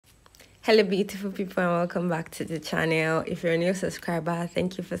Hello, beautiful people, and welcome back to the channel. If you're a new subscriber,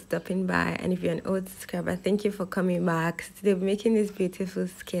 thank you for stopping by. And if you're an old subscriber, thank you for coming back. So today, we're making this beautiful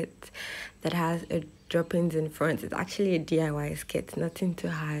skirt that has a droppings in front. It's actually a DIY skirt, nothing too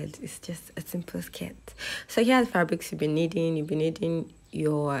hard. It's just a simple skirt. So here are the fabrics you'll be needing. You'll be needing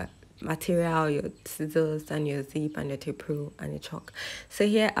your material, your scissors and your zip and your tape rule and your chalk. So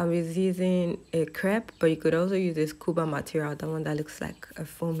here I was using a crepe, but you could also use this Kuba material, the one that looks like a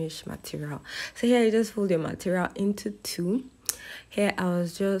foamish material. So here you just fold your material into two. Here I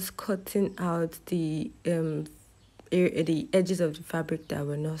was just cutting out the edges of the fabric that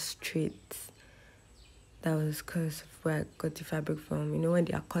were not straight. That was because of where I got the fabric from. You know, when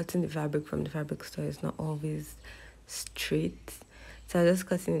they are cutting the fabric from the fabric store, it's not always straight. So I was just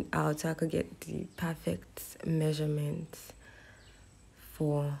cutting it out so I could get the perfect measurements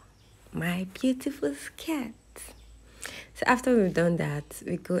for my beautiful skirt. So after we've done that,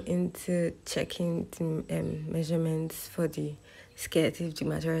 we go into checking the measurements for the skirt, if the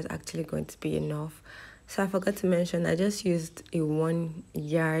material is actually going to be enough. So I forgot to mention, I just used a 1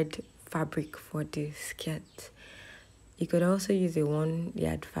 yard fabric for the skirt. You could also use a 1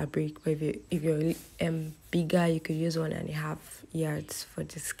 yard fabric, but if you're bigger, you could use 1.5 yards for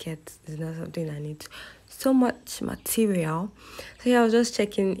the skirt. It's not something that needs so much material. So yeah, I was just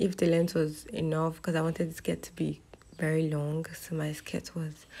checking if the length was enough because I wanted the skirt to be very long. So my skirt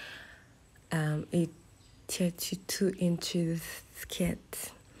was a 32 inches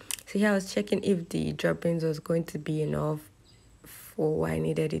skirt. So yeah, I was checking if the droppings was going to be enough for what I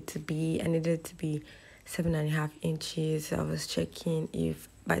needed it to be. I needed it to be 7.5 inches. So I was checking if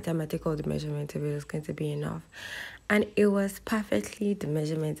by the time I take all the measurements, if it was going to be enough. And it was perfectly the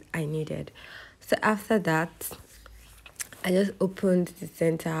measurement I needed. So after that, I just opened the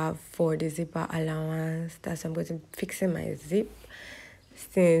center for the zipper allowance. That's I'm going to fixing my zip.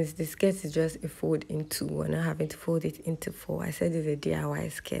 Since the skirt is just a fold in two, we're not having to fold it into four. I said it's a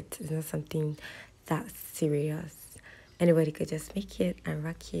DIY skirt. It's not something that serious. Anybody could just make it and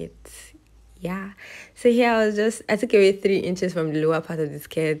rock it. Yeah. So here I took away 3 inches from the lower part of the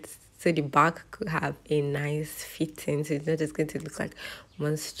skirt so the back could have a nice fitting. So it's not just going to look like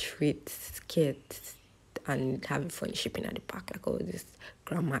one straight skirt and have it funny shipping at the back like all this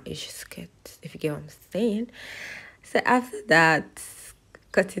grandma-ish skirt, if you get what I'm saying. So after that,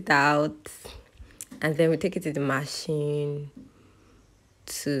 cut it out and then we take it to the machine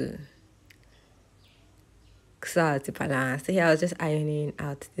to sew the balance. So here I was just ironing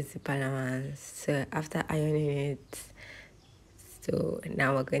out the zip allowance. So after ironing it, so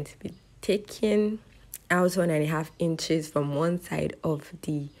now we're going to be taking out 1.5 inches from one side of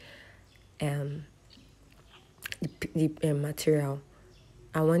the material.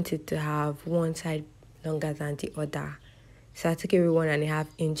 I wanted to have one side longer than the other, so I took away 1.5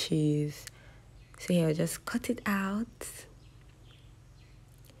 inches. So here I'll just cut it out.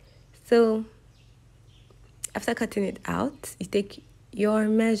 So after cutting it out, you take your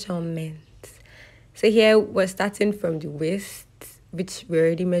measurements. So here we're starting from the waist, which we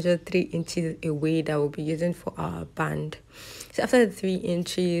already measured 3 inches away that we'll be using for our band. So after the 3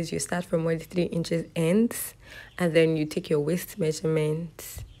 inches, you start from where the 3 inches ends, and then you take your waist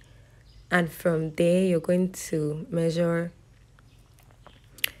measurement. And from there, you're going to measure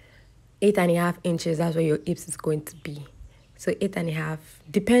 8.5 inches. That's where your hips is going to be. So 8.5,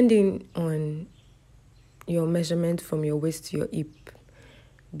 depending on your measurement from your waist to your hip.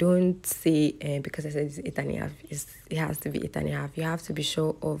 Don't say because I said it's 8.5, it has to be 8.5. You have to be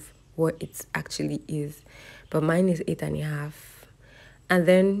sure of what it actually is. But mine is 8.5. And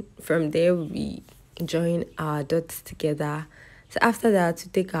then from there we join our dots together. So after that,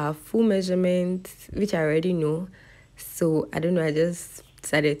 we take our full measurement, which I already know. So I don't know, I just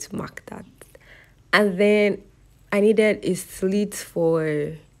decided to mark that. And then I needed a slit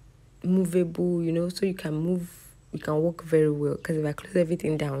for movable, you know, so you can walk very well, because if I close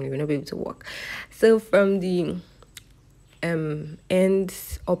everything down, you will not be able to walk. So from the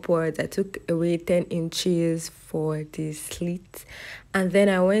ends upwards, I took away 10 inches for the slit, and then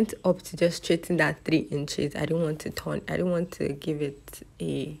I went up to just straighten that 3 inches. I don't want to give it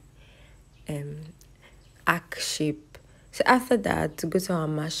a arc shape. So after that, to go to our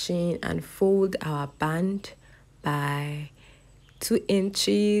machine and fold our band by 2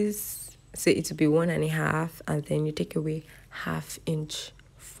 inches, so it will be 1.5, and then you take away 1/2 inch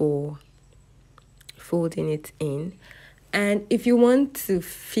for folding it in. And if you want to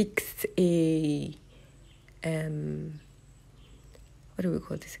fix a what do we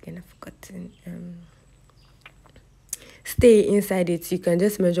call this again? I've forgotten. Stay inside it, you can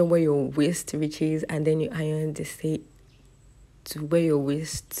just measure where your waist reaches, and then you iron the stay to where your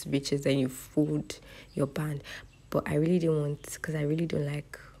waist reaches, then you fold your band. But I really didn't want, because I really don't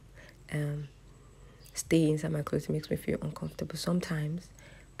like stay inside my clothes. It makes me feel uncomfortable sometimes,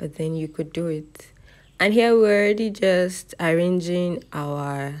 but then you could do it. And here we're already just arranging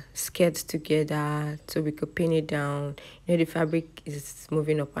our skirts together so we could pin it down. You know, the fabric is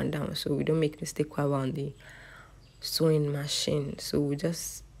moving up and down, so we don't make mistake while we're on the sewing machine. So we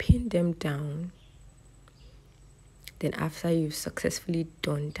just pin them down. Then after you've successfully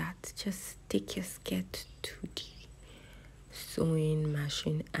done that, just take your skirt to the sewing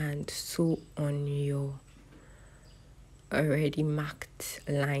machine and sew on your already marked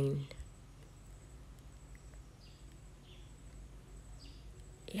line.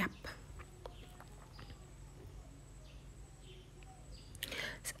 Yep.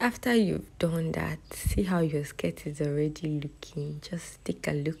 So after you've done that, see how your skirt is already looking. Just take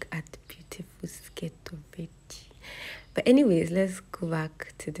a look at the beautiful skirt already. But anyways, let's go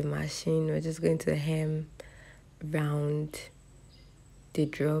back to the machine. We're just going to hem round the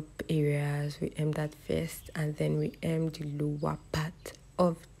drop areas. We hem that first, and then we hem the lower part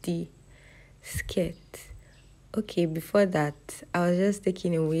of the skirt. Okay, before that, I was just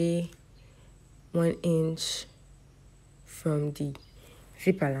taking away 1 inch from the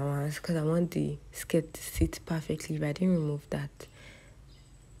zip allowance because I want the skirt to sit perfectly, but I didn't remove that.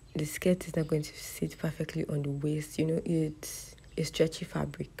 The skirt is not going to sit perfectly on the waist. You know, it's a stretchy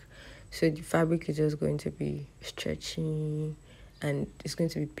fabric, so the fabric is just going to be stretchy and it's going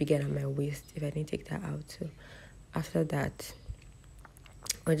to be bigger than my waist if I didn't take that out. So after that,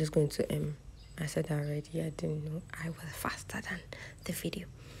 we're just going to I said that already. I didn't know I was faster than the video.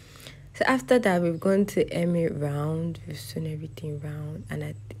 So after that, we've gone to hem it round. We've sewn everything round, and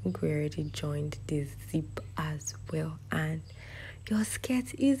I think we already joined the zip as well. And your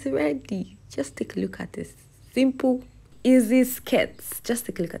skirt is ready. Just take a look at this simple, easy skirts. Just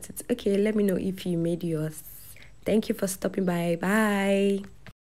take a look at it. Okay, let me know if you made yours. Thank you for stopping by. Bye.